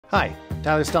Hi,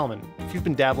 Tyler Stalman. If you've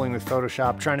been dabbling with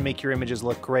Photoshop, trying to make your images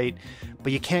look great,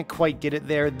 but you can't quite get it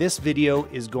there, this video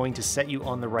is going to set you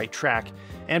on the right track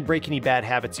and break any bad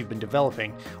habits you've been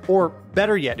developing. Or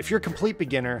better yet, if you're a complete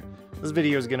beginner, this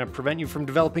video is going to prevent you from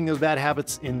developing those bad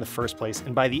habits in the first place.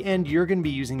 And by the end, you're going to be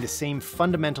using the same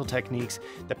fundamental techniques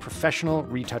that professional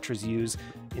retouchers use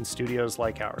in studios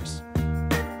like ours.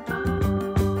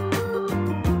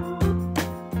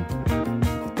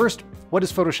 First, what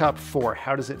is Photoshop for?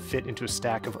 How does it fit into a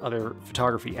stack of other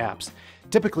photography apps?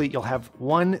 Typically, you'll have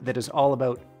one that is all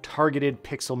about targeted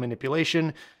pixel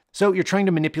manipulation. So you're trying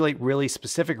to manipulate really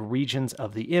specific regions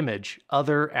of the image.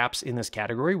 Other apps in this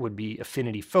category would be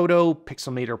Affinity Photo,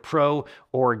 Pixelmator Pro,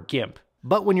 or GIMP.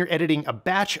 But when you're editing a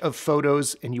batch of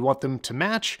photos and you want them to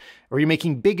match, or you're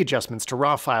making big adjustments to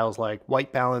raw files like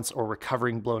white balance or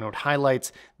recovering blown out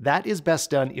highlights, that is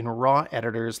best done in raw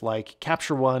editors like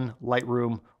Capture One,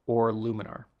 Lightroom, or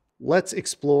Luminar. Let's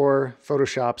explore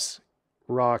Photoshop's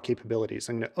raw capabilities.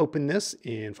 I'm going to open this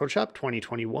in Photoshop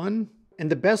 2021. And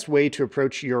the best way to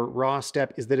approach your raw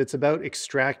step is that it's about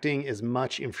extracting as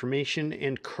much information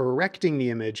and correcting the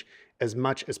image as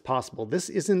much as possible. This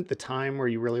isn't the time where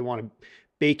you really want to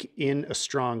bake in a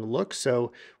strong look.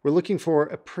 So we're looking for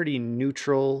a pretty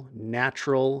neutral,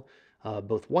 natural,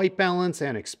 both white balance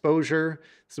and exposure.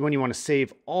 This is when you want to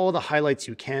save all the highlights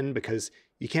you can because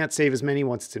you can't save as many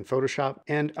once it's in Photoshop.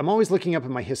 And I'm always looking up at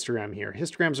my histogram here.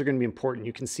 Histograms are going to be important.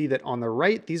 You can see that on the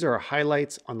right, these are our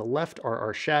highlights. On the left are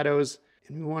our shadows.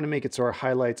 And we want to make it so our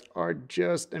highlights are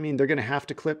just, they're going to have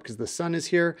to clip because the sun is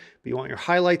here, but you want your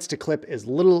highlights to clip as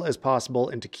little as possible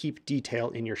and to keep detail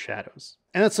in your shadows.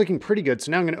 And that's looking pretty good.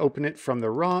 So now I'm going to open it from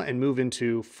the raw and move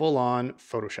into full-on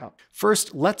Photoshop.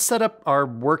 First, let's set up our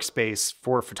workspace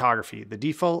for photography. The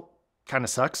default kind of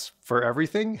sucks for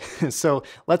everything. So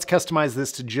let's customize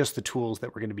this to just the tools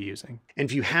that we're going to be using. And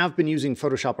if you have been using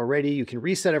Photoshop already, you can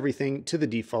reset everything to the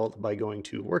default by going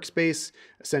to Workspace,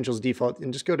 Essentials Default,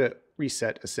 and just go to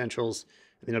Reset Essentials,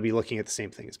 and then you'll be looking at the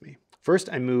same thing as me. First,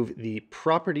 I move the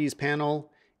Properties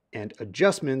panel and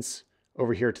Adjustments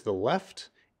over here to the left,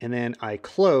 and then I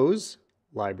close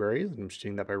Library. I'm just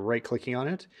doing that by right-clicking on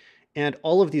it. And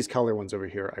all of these color ones over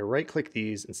here, I right-click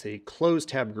these and say Close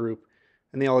Tab Group,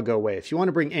 and they all go away. If you want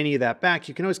to bring any of that back,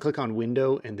 you can always click on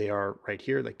Window, and they are right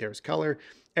here, like there's color.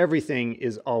 Everything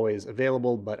is always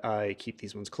available, but I keep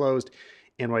these ones closed.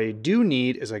 And what I do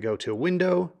need is I go to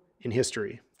Window in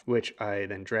History, which I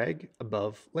then drag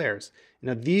above Layers.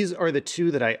 Now these are the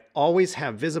two that I always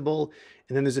have visible,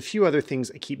 and then there's a few other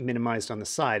things I keep minimized on the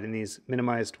side, and these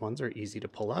minimized ones are easy to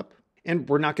pull up. And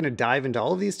we're not going to dive into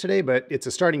all of these today, but it's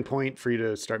a starting point for you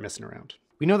to start messing around.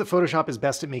 We know that Photoshop is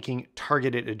best at making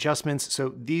targeted adjustments,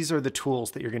 so these are the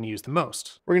tools that you're going to use the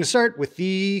most. We're going to start with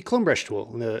the Clone Brush tool,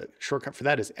 and the shortcut for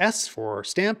that is S for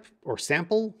stamp or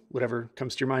sample, whatever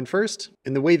comes to your mind first.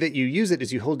 And the way that you use it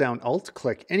is you hold down Alt,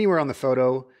 click anywhere on the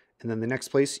photo, and then the next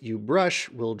place you brush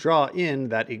will draw in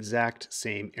that exact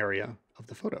same area of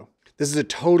the photo. This is a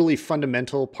totally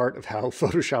fundamental part of how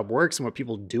Photoshop works and what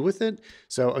people do with it,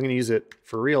 so I'm going to use it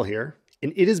for real here.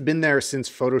 And it has been there since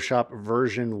Photoshop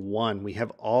version 1. We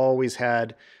have always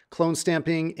had clone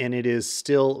stamping, and it is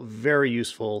still very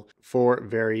useful for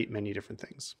very many different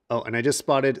things. Oh, and I just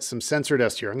spotted some sensor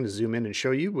dust here. I'm going to zoom in and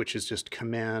show you, which is just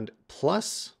Command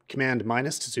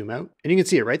minus to zoom out. And you can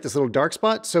see it, right? This little dark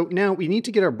spot. So now we need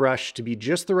to get our brush to be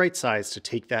just the right size to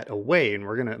take that away. And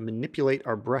we're going to manipulate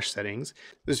our brush settings.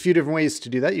 There's a few different ways to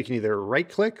do that. You can either right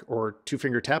click or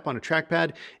two-finger tap on a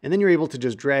trackpad, and then you're able to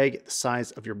just drag the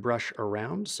size of your brush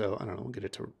around. So I don't know, we'll get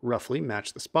it to roughly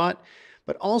match the spot.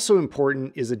 But also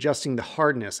important is adjusting the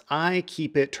hardness. I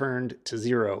keep it turned to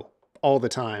 0 all the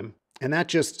time. And that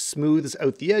just smooths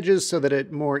out the edges so that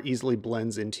it more easily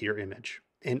blends into your image.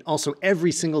 And also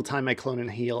every single time I clone and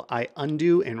heal, I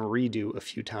undo and redo a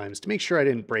few times to make sure I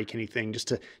didn't break anything, just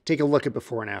to take a look at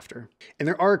before and after. And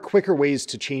there are quicker ways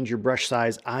to change your brush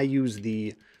size. I use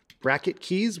the bracket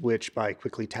keys, which by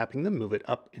quickly tapping them, move it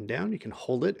up and down. You can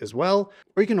hold it as well,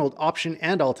 or you can hold Option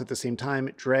and Alt at the same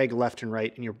time, drag left and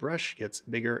right, and your brush gets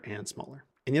bigger and smaller.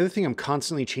 And the other thing I'm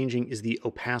constantly changing is the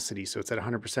opacity. So it's at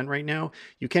 100% right now.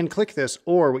 You can click this,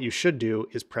 or what you should do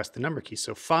is press the number key.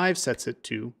 So 5 sets it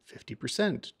to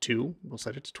 50%. 2 will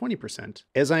set it to 20%.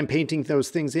 As I'm painting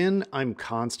those things in, I'm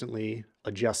constantly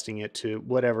adjusting it to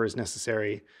whatever is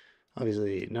necessary.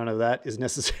 Obviously, none of that is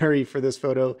necessary for this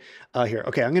photo here.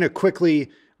 Okay, I'm going to quickly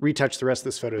retouch the rest of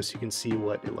this photo so you can see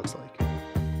what it looks like.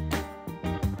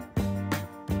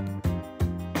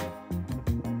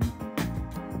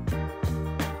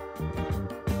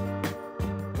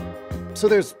 So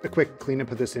there's a quick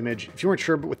cleanup of this image. If you weren't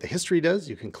sure what the history does,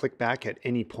 you can click back at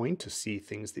any point to see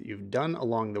things that you've done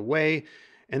along the way.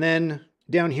 And then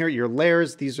down here, your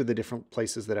layers, these are the different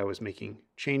places that I was making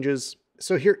changes.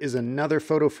 So here is another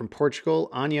photo from Portugal.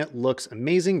 Anya looks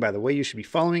amazing. By the way, you should be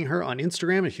following her on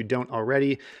Instagram if you don't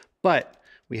already. But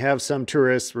we have some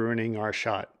tourists ruining our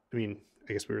shot. I mean,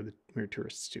 I guess we were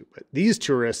tourists too, but these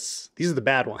tourists, these are the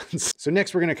bad ones. So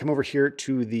next we're gonna come over here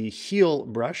to the heal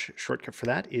brush. Shortcut for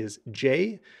that is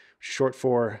J, short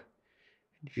for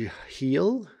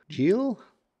heal,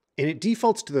 and it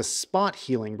defaults to the spot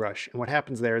healing brush. And what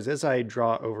happens there is as I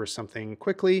draw over something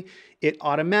quickly, it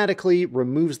automatically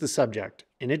removes the subject.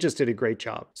 And it just did a great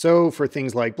job. So for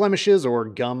things like blemishes or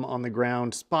gum on the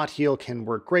ground, spot heal can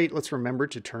work great. Let's remember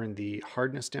to turn the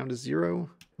hardness down to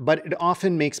 0. But it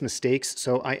often makes mistakes.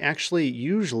 So I actually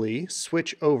usually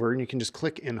switch over, and you can just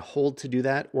click and hold to do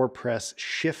that, or press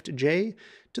Shift J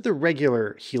to the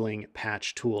regular healing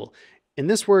patch tool. And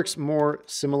this works more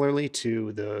similarly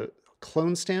to the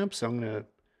clone stamp. So I'm gonna,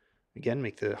 again,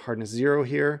 make the hardness 0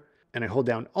 here. And I hold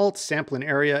down Alt, sample an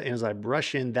area. And as I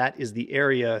brush in, that is the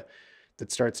area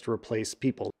that starts to replace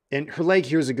people. And her leg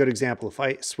here is a good example. If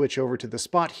I switch over to the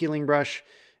spot healing brush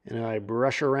and I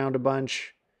brush around a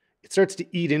bunch, it starts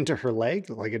to eat into her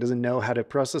leg, like it doesn't know how to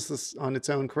process this on its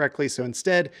own correctly. So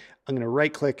instead, I'm gonna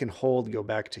right click and hold, go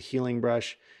back to healing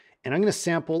brush, and I'm gonna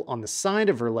sample on the side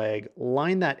of her leg,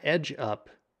 line that edge up,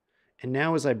 and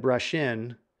now as I brush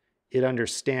in, it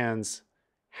understands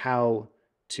how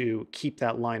to keep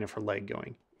that line of her leg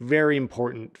going. Very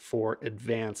important for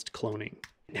advanced cloning.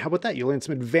 How about that? You learn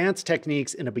some advanced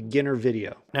techniques in a beginner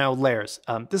video. Now, layers.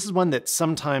 This is one that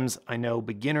sometimes I know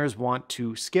beginners want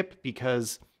to skip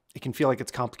because it can feel like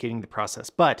it's complicating the process.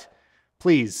 But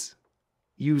please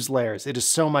use layers. It is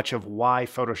so much of why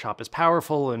Photoshop is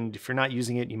powerful. And if you're not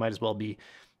using it, you might as well be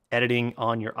editing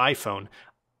on your iPhone.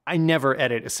 I never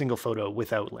edit a single photo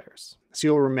without layers. So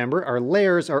you'll remember our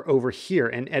layers are over here,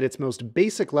 and at its most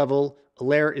basic level, a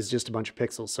layer is just a bunch of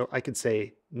pixels. So I could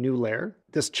say new layer.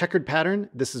 This checkered pattern,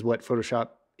 this is what Photoshop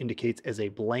indicates as a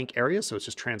blank area, so it's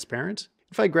just transparent.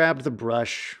 If I grabbed the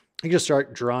brush, I can just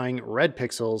start drawing red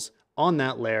pixels on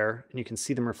that layer, and you can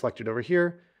see them reflected over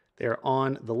here. They're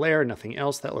on the layer, nothing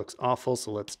else. That looks awful,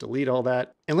 so let's delete all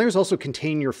that. And layers also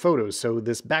contain your photos, so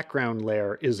this background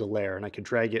layer is a layer, and I could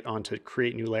drag it onto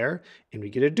create new layer, and we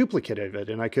get a duplicate of it,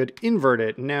 and I could invert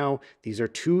it. Now, these are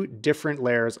two different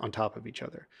layers on top of each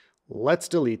other. Let's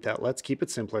delete that. Let's keep it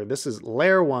simpler. This is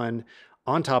layer 1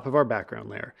 on top of our background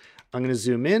layer. I'm going to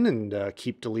zoom in and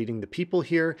keep deleting the people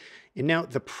here. And now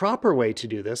the proper way to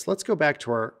do this, let's go back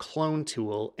to our clone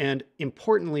tool. And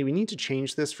importantly, we need to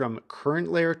change this from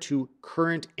current layer to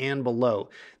current and below.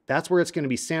 That's where it's going to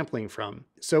be sampling from.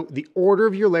 So the order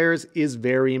of your layers is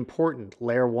very important.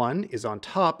 Layer 1 is on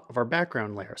top of our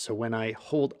background layer. So when I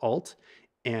hold Alt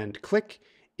and click,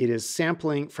 it is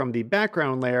sampling from the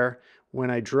background layer when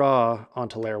I draw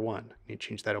onto layer 1. I need to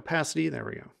change that opacity. There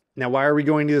we go. Now, why are we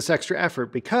going to this extra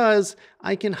effort? Because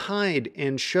I can hide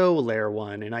and show layer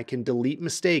 1, and I can delete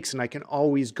mistakes, and I can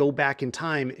always go back in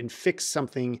time and fix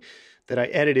something that I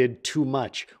edited too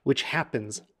much, which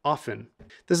happens often.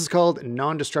 This is called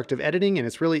non-destructive editing, and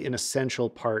it's really an essential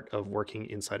part of working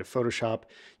inside of Photoshop.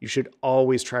 You should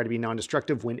always try to be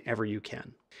non-destructive whenever you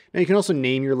can. Now, you can also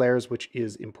name your layers, which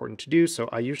is important to do. So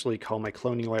I usually call my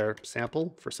cloning layer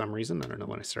sample for some reason. I don't know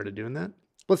when I started doing that.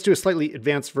 Let's do a slightly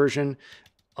advanced version.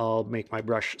 I'll make my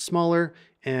brush smaller,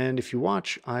 and if you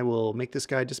watch, I will make this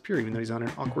guy disappear even though he's on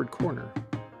an awkward corner.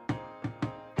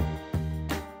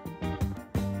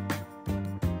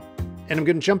 And I'm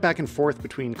going to jump back and forth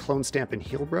between clone stamp and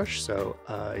heal brush, so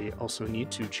I also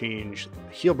need to change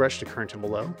heal brush to current and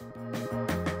below.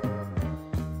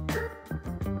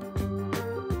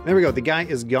 There we go, the guy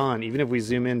is gone, even if we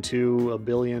zoom into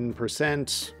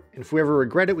 1,000,000,000%. And if we ever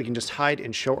regret it, we can just hide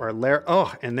and show our layer.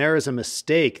 Oh, and there is a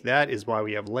mistake. That is why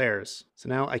we have layers. So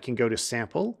now I can go to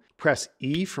sample, press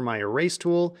E for my erase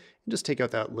tool, and just take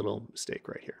out that little mistake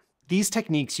right here. These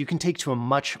techniques you can take to a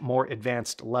much more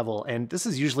advanced level. And this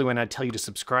is usually when I tell you to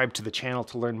subscribe to the channel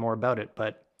to learn more about it,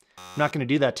 but I'm not going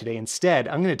to do that today. Instead,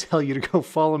 I'm going to tell you to go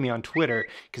follow me on Twitter,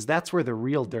 because that's where the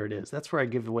real dirt is. That's where I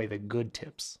give away the good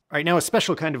tips. All right, now a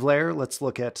special kind of layer. Let's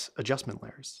look at adjustment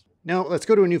layers. Now let's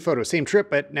go to a new photo. Same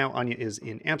trip, but now Anya is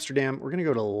in Amsterdam. We're going to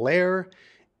go to Layer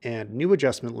and New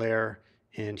Adjustment Layer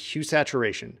and Hue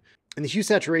Saturation. And the Hue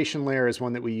Saturation layer is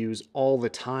one that we use all the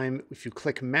time. If you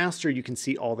click Master, you can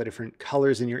see all the different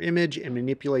colors in your image and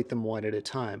manipulate them one at a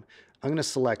time. I'm going to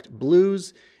select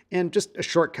blues, And just a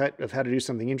shortcut of how to do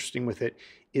something interesting with it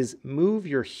is move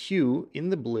your hue in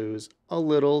the blues a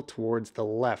little towards the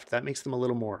left. That makes them a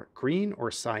little more green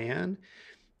or cyan.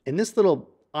 And this little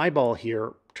eyeball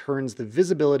here turns the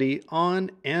visibility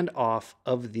on and off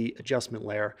of the adjustment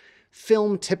layer.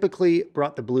 Film typically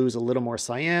brought the blues a little more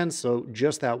cyan, so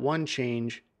just that one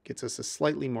change gets us a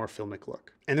slightly more filmic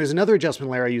look. And there's another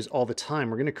adjustment layer I use all the time.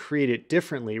 We're going to create it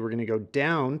differently. We're going to go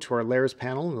down to our layers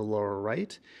panel in the lower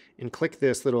right and click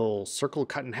this little circle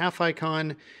cut in half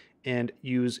icon and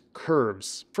use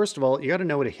curves. First of all, you got to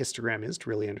know what a histogram is to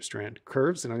really understand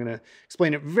curves, and I'm going to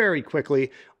explain it very quickly.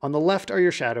 On the left are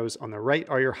your shadows, on the right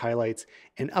are your highlights,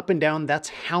 and up and down, that's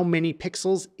how many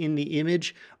pixels in the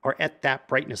image are at that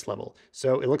brightness level.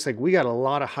 So it looks like we got a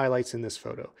lot of highlights in this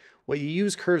photo. What you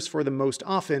use curves for the most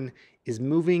often is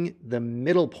moving the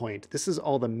middle point. This is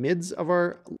all the mids of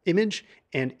our image,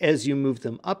 and as you move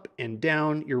them up and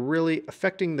down, you're really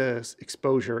affecting the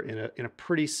exposure in a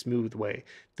pretty smooth way.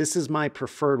 This is my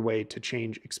preferred way to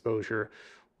change exposure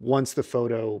once the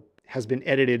photo has been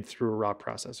edited through a raw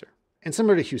processor. And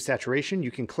similar to hue saturation, you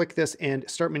can click this and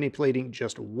start manipulating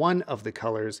just one of the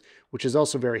colors, which is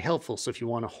also very helpful. So if you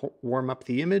want to warm up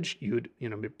the image, you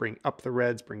would bring up the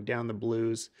reds, bring down the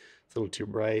blues. It's a little too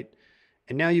bright.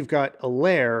 And now you've got a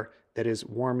layer that is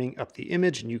warming up the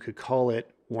image, and you could call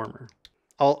it warmer.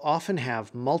 I'll often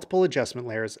have multiple adjustment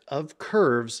layers of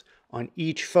curves on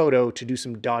each photo to do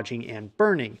some dodging and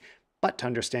burning. But to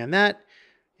understand that,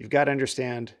 you've got to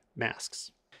understand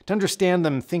masks. To understand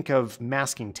them, think of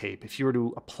masking tape. If you were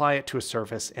to apply it to a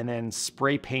surface and then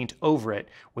spray paint over it,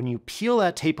 when you peel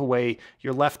that tape away,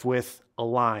 you're left with a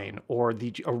line or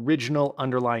the original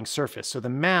underlying surface. So the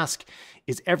mask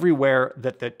is everywhere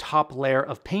that the top layer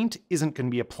of paint isn't going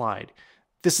to be applied.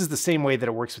 This is the same way that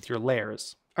it works with your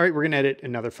layers. All right, we're going to edit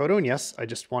another photo. And yes, I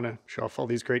just want to show off all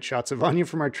these great shots of Vanya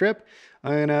from our trip.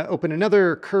 I'm going to open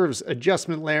another curves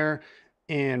adjustment layer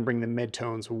and bring the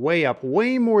midtones way up,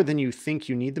 way more than you think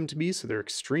you need them to be, so they're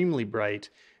extremely bright.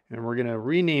 And we're gonna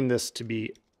rename this to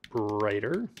be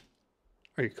brighter,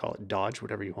 or you can call it dodge,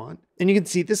 whatever you want. And you can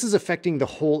see this is affecting the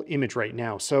whole image right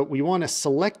now. So we wanna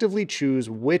selectively choose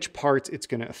which parts it's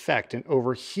gonna affect. And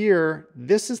over here,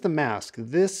 this is the mask.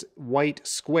 This white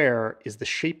square is the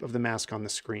shape of the mask on the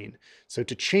screen. So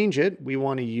to change it, we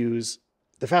wanna use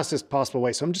the fastest possible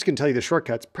way. So I'm just gonna tell you the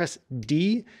shortcuts. Press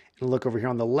D and look over here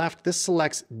on the left. This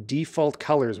selects default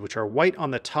colors, which are white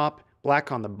on the top,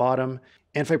 black on the bottom.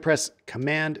 And if I press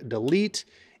Command Delete,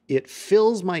 it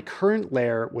fills my current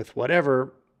layer with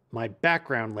whatever my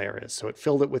background layer is. So it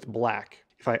filled it with black.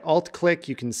 If I Alt click,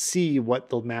 you can see what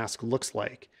the mask looks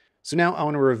like. So now I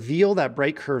want to reveal that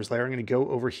bright curves layer. I'm going to go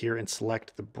over here and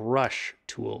select the brush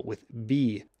tool with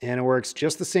B. And it works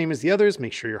just the same as the others.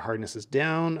 Make sure your hardness is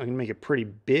down. I'm going to make it pretty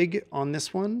big on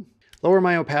this one. Lower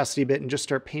my opacity a bit and just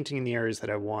start painting in the areas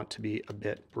that I want to be a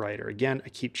bit brighter. Again, I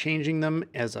keep changing them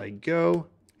as I go.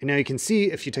 And now you can see,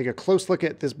 if you take a close look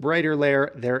at this brighter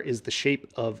layer, there is the shape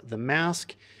of the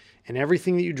mask. And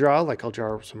everything that you draw, like I'll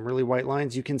draw some really white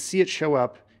lines, you can see it show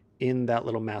up in that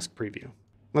little mask preview.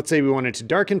 Let's say we wanted to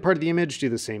darken part of the image, do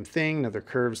the same thing, another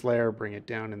curves layer, bring it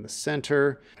down in the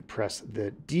center. I press the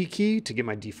D key to get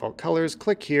my default colors,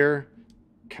 click here,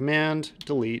 Command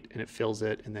Delete, and it fills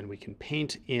it. And then we can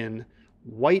paint in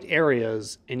white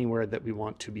areas anywhere that we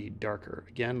want to be darker.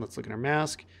 Again, let's look at our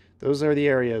mask. Those are the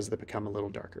areas that become a little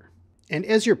darker. And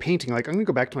as you're painting, like I'm gonna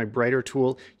go back to my brighter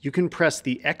tool, you can press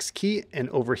the X key, and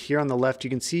over here on the left, you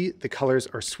can see the colors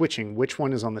are switching, which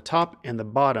one is on the top and the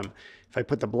bottom. If I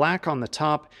put the black on the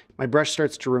top, my brush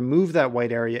starts to remove that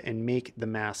white area and make the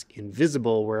mask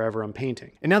invisible wherever I'm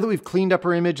painting. And now that we've cleaned up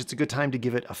our image, it's a good time to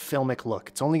give it a filmic look.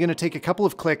 It's only gonna take a couple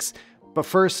of clicks, but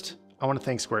first, I want to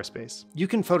thank Squarespace. You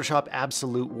can Photoshop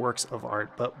absolute works of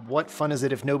art, but what fun is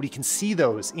it if nobody can see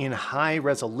those in high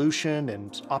resolution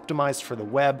and optimized for the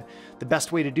web? The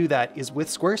best way to do that is with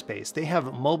Squarespace. They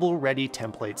have mobile-ready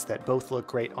templates that both look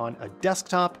great on a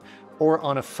desktop or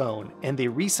on a phone, and they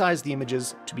resize the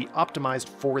images to be optimized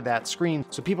for that screen,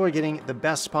 so people are getting the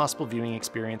best possible viewing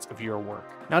experience of your work.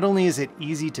 Not only is it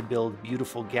easy to build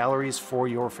beautiful galleries for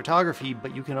your photography,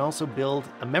 but you can also build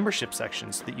a membership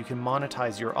section so that you can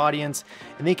monetize your audience,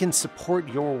 and they can support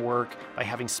your work by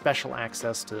having special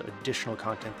access to additional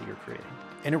content that you're creating.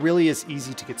 And it really is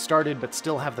easy to get started, but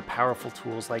still have the powerful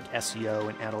tools like SEO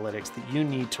and analytics that you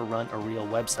need to run a real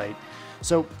website.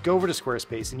 So go over to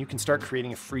Squarespace and you can start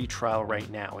creating a free trial right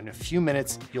now. In a few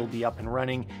minutes, you'll be up and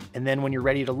running. And then when you're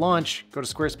ready to launch, go to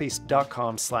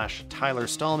squarespace.com/Tyler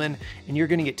Stalman, and you're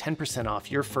gonna get 10%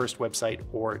 off your first website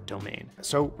or domain.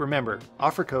 So remember,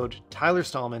 offer code Tyler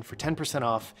Stalman for 10%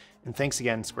 off And thanks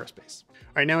again, Squarespace.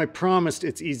 All right, now I promised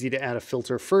it's easy to add a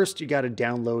filter. First, you got to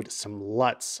download some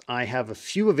LUTs. I have a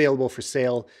few available for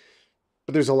sale,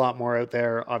 but there's a lot more out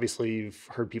there. Obviously, you've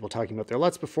heard people talking about their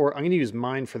LUTs before. I'm going to use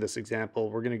mine for this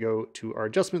example. We're going to go to our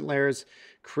adjustment layers,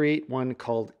 create one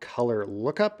called Color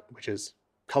Lookup, which is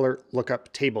Color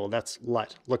Lookup Table. That's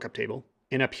LUT, Lookup Table.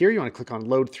 And up here, you want to click on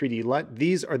Load 3D LUT.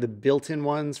 These are the built-in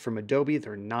ones from Adobe.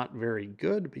 They're not very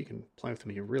good, but you can play with them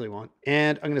if you really want.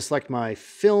 And I'm going to select my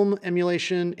film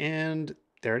emulation, and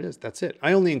there it is. That's it.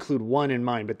 I only include one in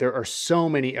mine, but there are so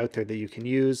many out there that you can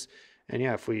use. And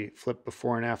yeah, if we flip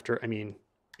before and after, I mean,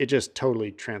 it just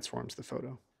totally transforms the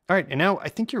photo. All right, and now I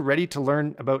think you're ready to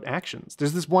learn about actions.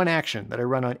 There's this one action that I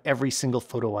run on every single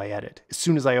photo I edit. As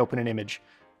soon as I open an image,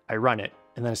 I run it,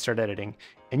 and then I start editing.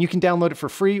 And you can download it for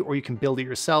free, or you can build it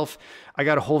yourself. I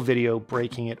got a whole video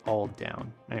breaking it all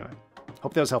down. Anyway,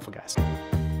 hope that was helpful, guys.